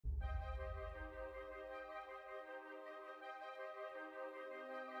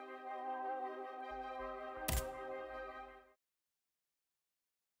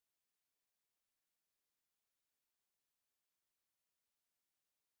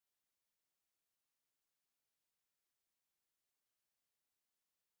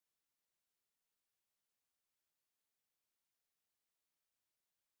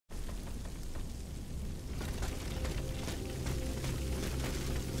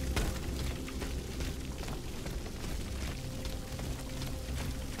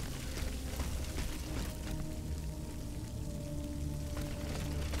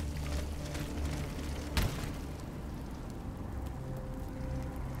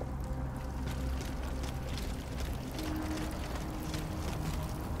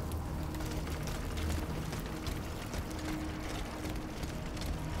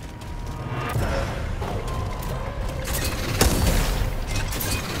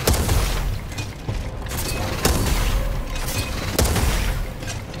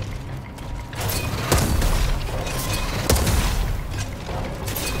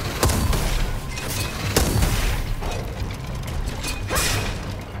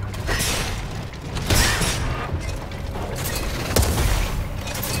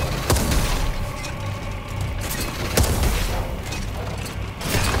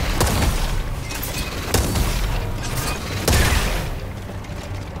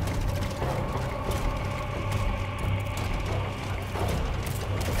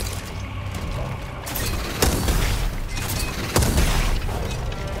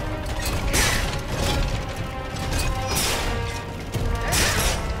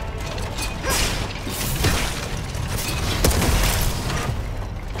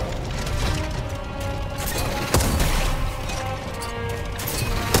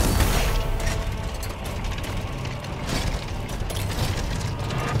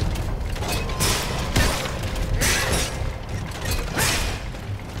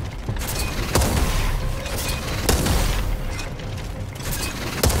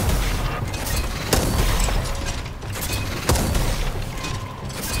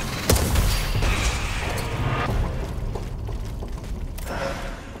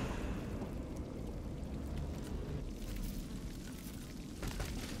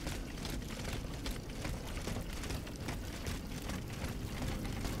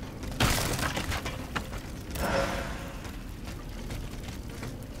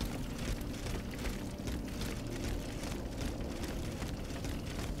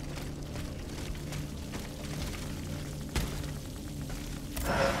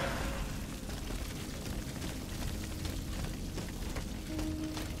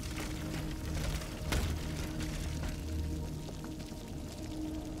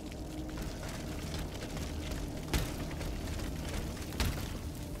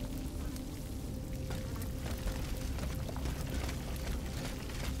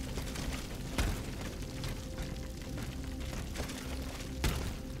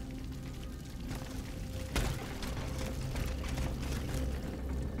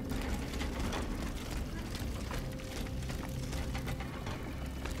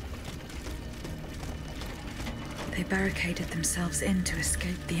They barricaded themselves in to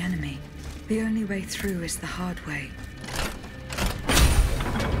escape the enemy. The only way through is the hard way.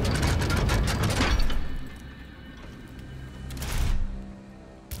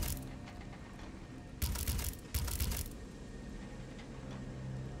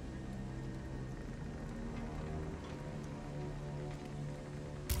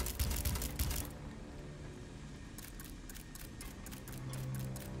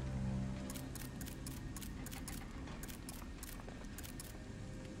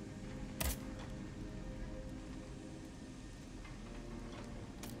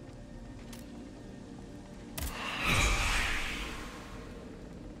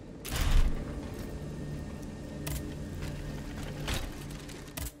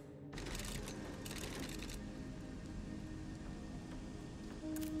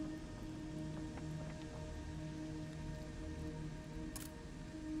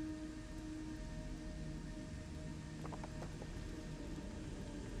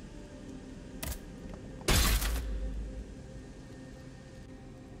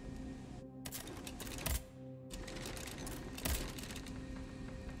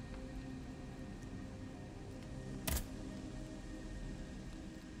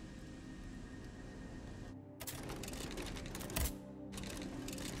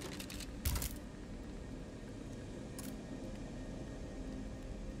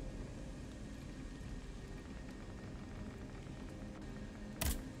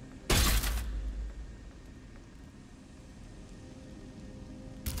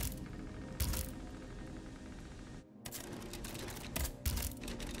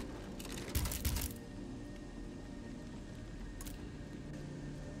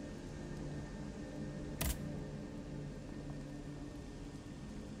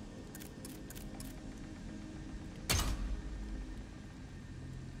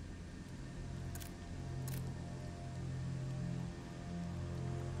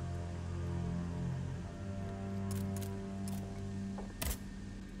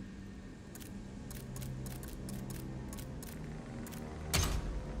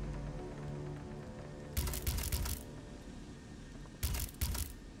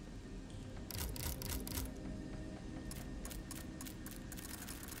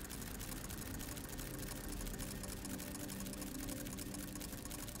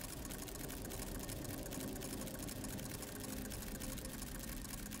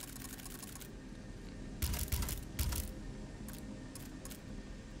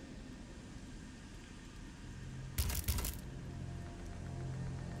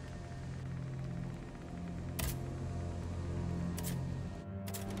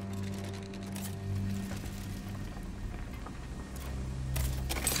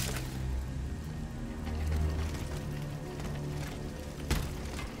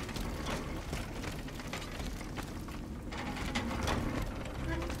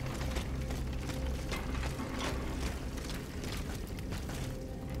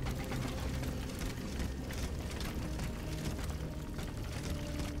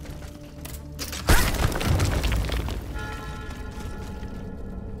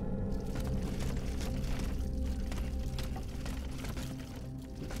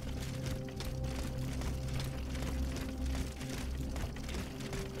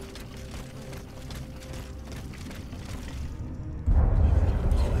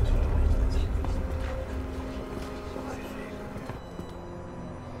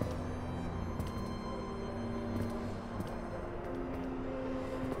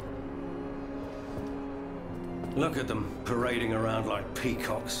 Look at them, parading around like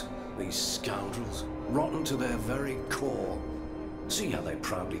peacocks. These scoundrels, rotten to their very core. See how they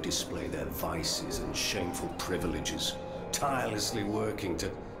proudly display their vices and shameful privileges, tirelessly working to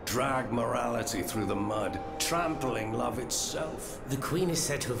drag morality through the mud, trampling love itself. The Queen is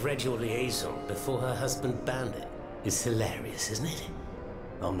said to have read your liaison before her husband banned it. It's hilarious, isn't it?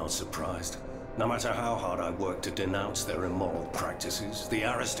 I'm not surprised. No matter how hard I worked to denounce their immoral practices, the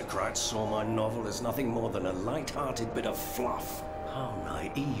aristocrats saw my novel as nothing more than a light-hearted bit of fluff. How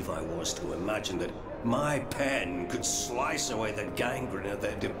naive I was to imagine that my pen could slice away the gangrene of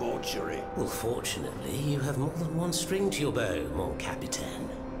their debauchery. Well, fortunately, you have more than one string to your bow, mon capitaine.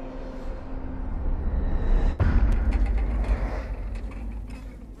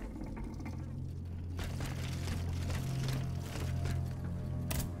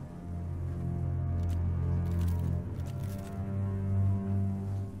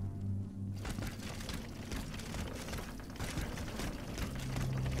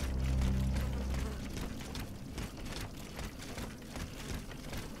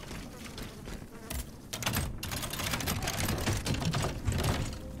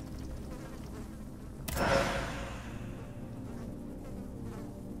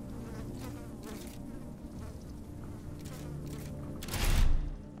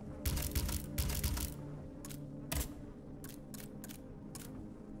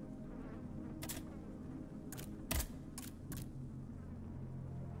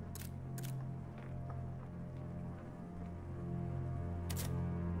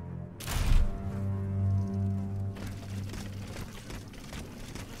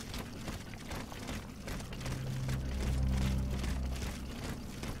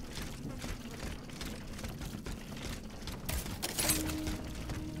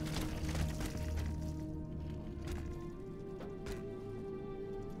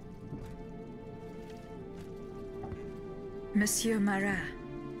 Monsieur Marat.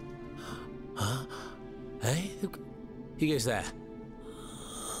 Huh? Hey? Who goes there?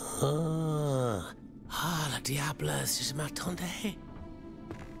 La diable, si je m'attendais.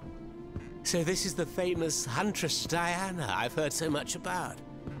 So this is the famous Huntress Diana I've heard so much about.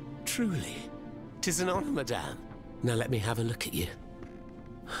 Truly, 'tis an honor, madame. Now let me have a look at you.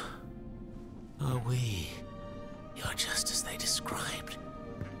 Oh, oui. You're just as they described.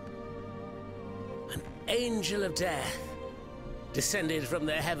 An angel of death, descended from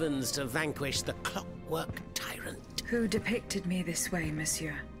the heavens to vanquish the clockwork tyrant. Who depicted me this way,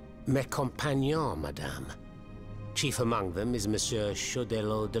 monsieur? Mes compagnons, madame. Chief among them is Monsieur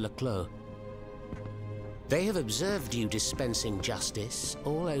Chaudelot de la Clos. They have observed you dispensing justice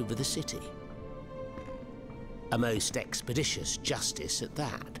all over the city. A most expeditious justice at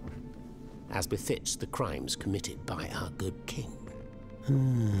that, as befits the crimes committed by our good king.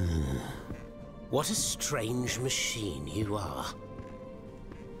 What a strange machine you are.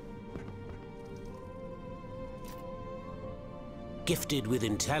 Gifted with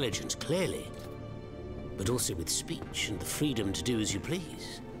intelligence, clearly, but also with speech and the freedom to do as you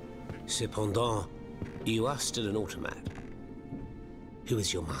please. Cependant, you are still an automat. Who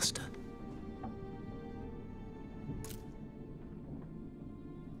is your master?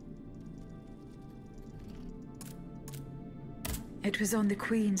 It was on the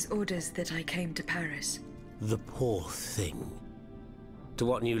Queen's orders that I came to Paris. The poor thing. To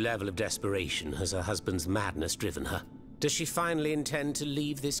what new level of desperation has her husband's madness driven her? Does she finally intend to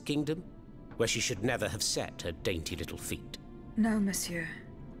leave this kingdom, where she should never have set her dainty little feet? No, monsieur.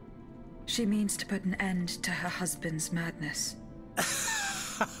 She means to put an end to her husband's madness.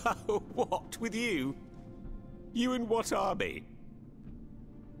 What, with you? You in what army?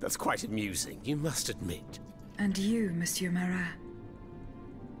 That's quite amusing, you must admit. And you, Monsieur Marat?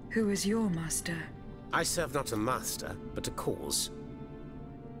 Who is your master? I serve not a master, but a cause.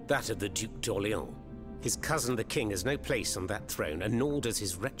 That of the Duc d'Orléans. His cousin the king has no place on that throne, and nor does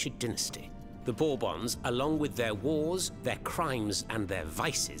his wretched dynasty. The Bourbons, along with their wars, their crimes, and their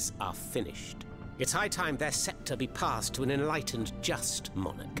vices, are finished. It's high time their scepter be passed to an enlightened, just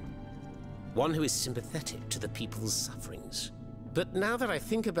monarch. One who is sympathetic to the people's sufferings. But now that I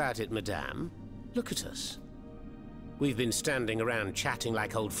think about it, madame, look at us. We've been standing around chatting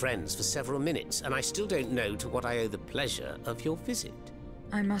like old friends for several minutes, and I still don't know to what I owe the pleasure of your visit.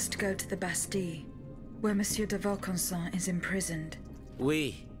 I must go to the Bastille, where Monsieur de Vaucanson is imprisoned.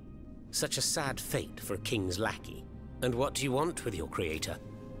 Oui. Such a sad fate for a king's lackey. And what do you want with your creator?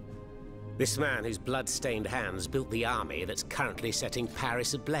 This man whose blood-stained hands built the army that's currently setting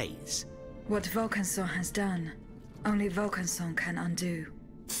Paris ablaze. What Vaucanson has done, only Vaucanson can undo.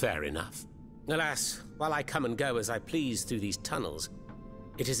 Fair enough. Alas, while I come and go as I please through these tunnels,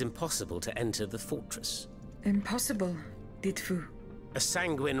 it is impossible to enter the fortress. Impossible, dites-vous? A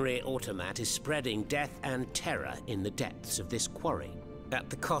sanguinary automat is spreading death and terror in the depths of this quarry. At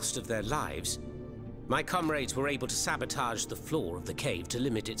the cost of their lives, my comrades were able to sabotage the floor of the cave to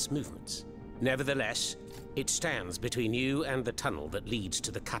limit its movements. Nevertheless, it stands between you and the tunnel that leads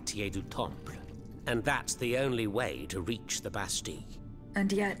to the Quartier du Temple. And that's the only way to reach the Bastille.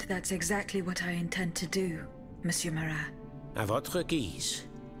 And yet that's exactly what I intend to do, Monsieur Marat. À votre guise.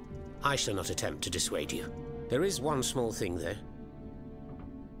 I shall not attempt to dissuade you. There is one small thing, though.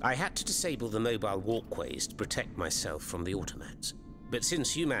 I had to disable the mobile walkways to protect myself from the automats. But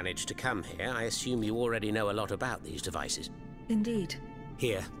since you managed to come here, I assume you already know a lot about these devices. Indeed.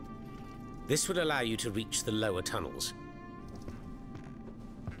 Here. This would allow you to reach the lower tunnels.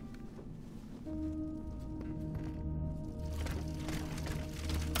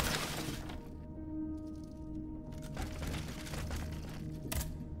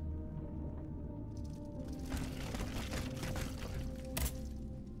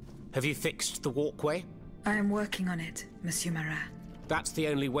 Have you fixed the walkway? I am working on it, Monsieur Marat. That's the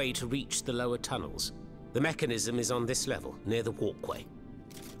only way to reach the lower tunnels. The mechanism is on this level, near the walkway.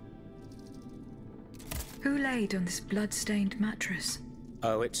 Who laid on this blood-stained mattress?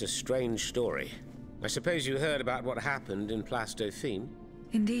 Oh, it's a strange story. I suppose you heard about what happened in Place Dauphine?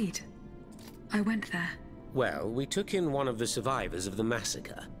 Indeed. I went there. Well, we took in one of the survivors of the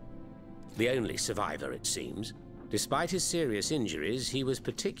massacre. The only survivor, it seems. Despite his serious injuries, he was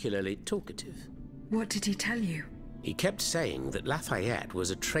particularly talkative. What did he tell you? He kept saying that Lafayette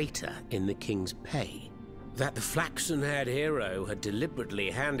was a traitor in the king's pay. That the flaxen-haired hero had deliberately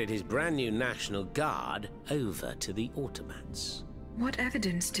handed his brand new National Guard over to the automats. What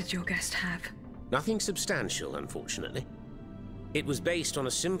evidence did your guest have? Nothing substantial, unfortunately. It was based on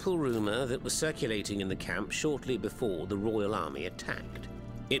a simple rumor that was circulating in the camp shortly before the Royal Army attacked.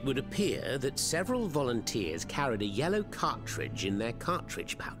 It would appear that several volunteers carried a yellow cartridge in their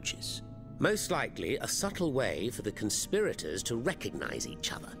cartridge pouches. Most likely a subtle way for the conspirators to recognize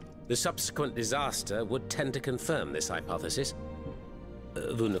each other. The subsequent disaster would tend to confirm this hypothesis.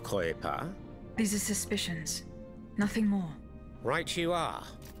 Vous ne croyez pas? These are suspicions. Nothing more. Right you are.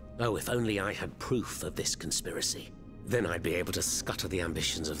 Oh, if only I had proof of this conspiracy. Then I'd be able to scutter the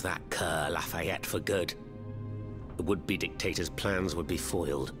ambitions of that cur Lafayette for good. The would-be dictator's plans would be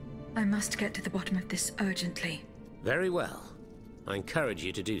foiled. I must get to the bottom of this urgently. Very well. I encourage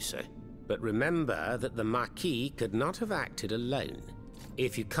you to do so. But remember that the Marquis could not have acted alone.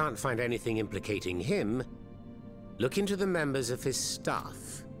 If you can't find anything implicating him, look into the members of his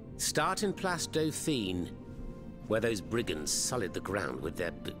staff. Start in Place Dauphine, where those brigands sullied the ground with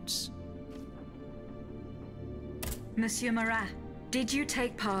their boots. Monsieur Marat, did you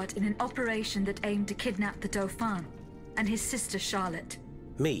take part in an operation that aimed to kidnap the Dauphin and his sister Charlotte?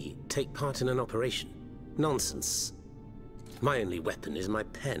 Me? Take part in an operation? Nonsense. My only weapon is my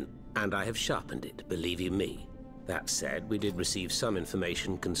pen, and I have sharpened it, believe you me. That said, we did receive some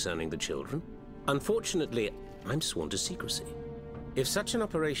information concerning the children. Unfortunately, I'm sworn to secrecy. If such an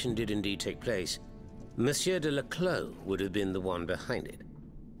operation did indeed take place, Monsieur de Leclos would have been the one behind it.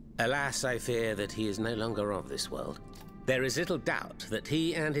 Alas, I fear that he is no longer of this world. There is little doubt that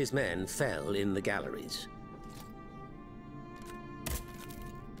he and his men fell in the galleries.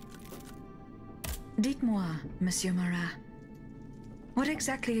 Dites-moi, Monsieur Marat, what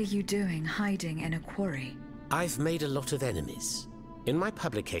exactly are you doing hiding in a quarry? I've made a lot of enemies. In my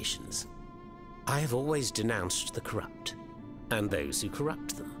publications, I have always denounced the corrupt, and those who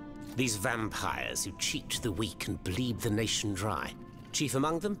corrupt them. These vampires who cheat the weak and bleed the nation dry. Chief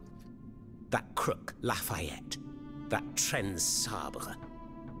among them? That crook Lafayette. That Trenz Sabre.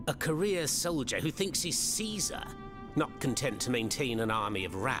 A career soldier who thinks he's Caesar. Not content to maintain an army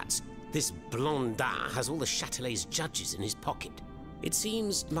of rats, this Blondin has all the Châtelet's judges in his pocket. It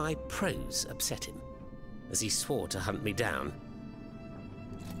seems my prose upset him, as he swore to hunt me down.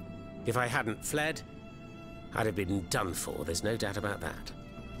 If I hadn't fled, I'd have been done for, there's no doubt about that.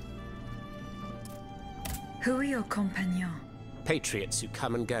 Who are your compagnons? Patriots who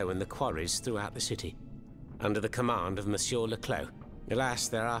come and go in the quarries throughout the city, under the command of Monsieur Leclos. Alas,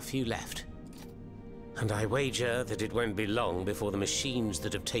 there are few left. And I wager that it won't be long before the machines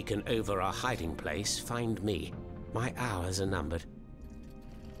that have taken over our hiding place find me. My hours are numbered.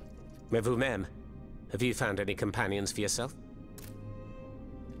 Mais vous-même, have you found any companions for yourself?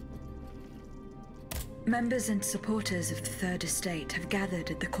 Members and supporters of the Third Estate have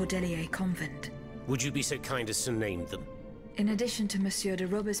gathered at the Cordelier Convent. Would you be so kind as to name them? In addition to Monsieur de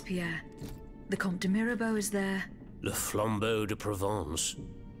Robespierre, the Comte de Mirabeau is there. Le Flambeau de Provence.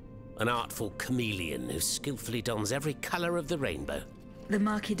 An artful chameleon who skillfully dons every color of the rainbow. The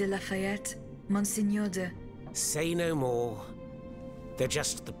Marquis de Lafayette, Monsignor de... Say no more. They're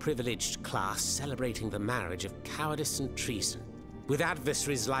just the privileged class celebrating the marriage of cowardice and treason. With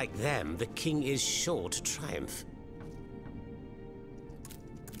adversaries like them, the king is sure to triumph.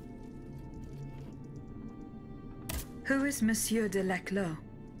 Who is Monsieur de Leclos?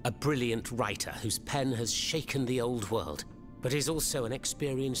 A brilliant writer whose pen has shaken the old world, but is also an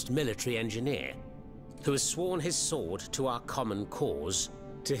experienced military engineer, who has sworn his sword to our common cause,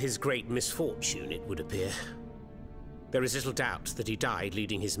 to his great misfortune, it would appear. There is little doubt that he died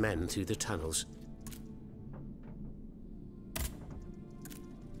leading his men through the tunnels.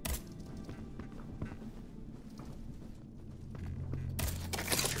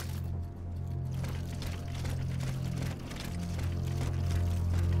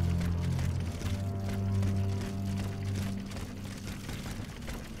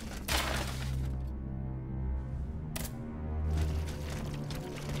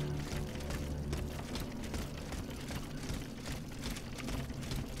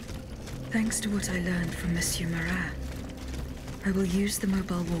 Thanks to what I learned from Monsieur Marat, I will use the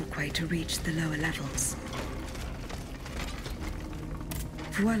mobile walkway to reach the lower levels.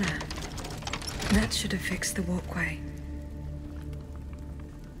 Voila. That should have fixed the walkway.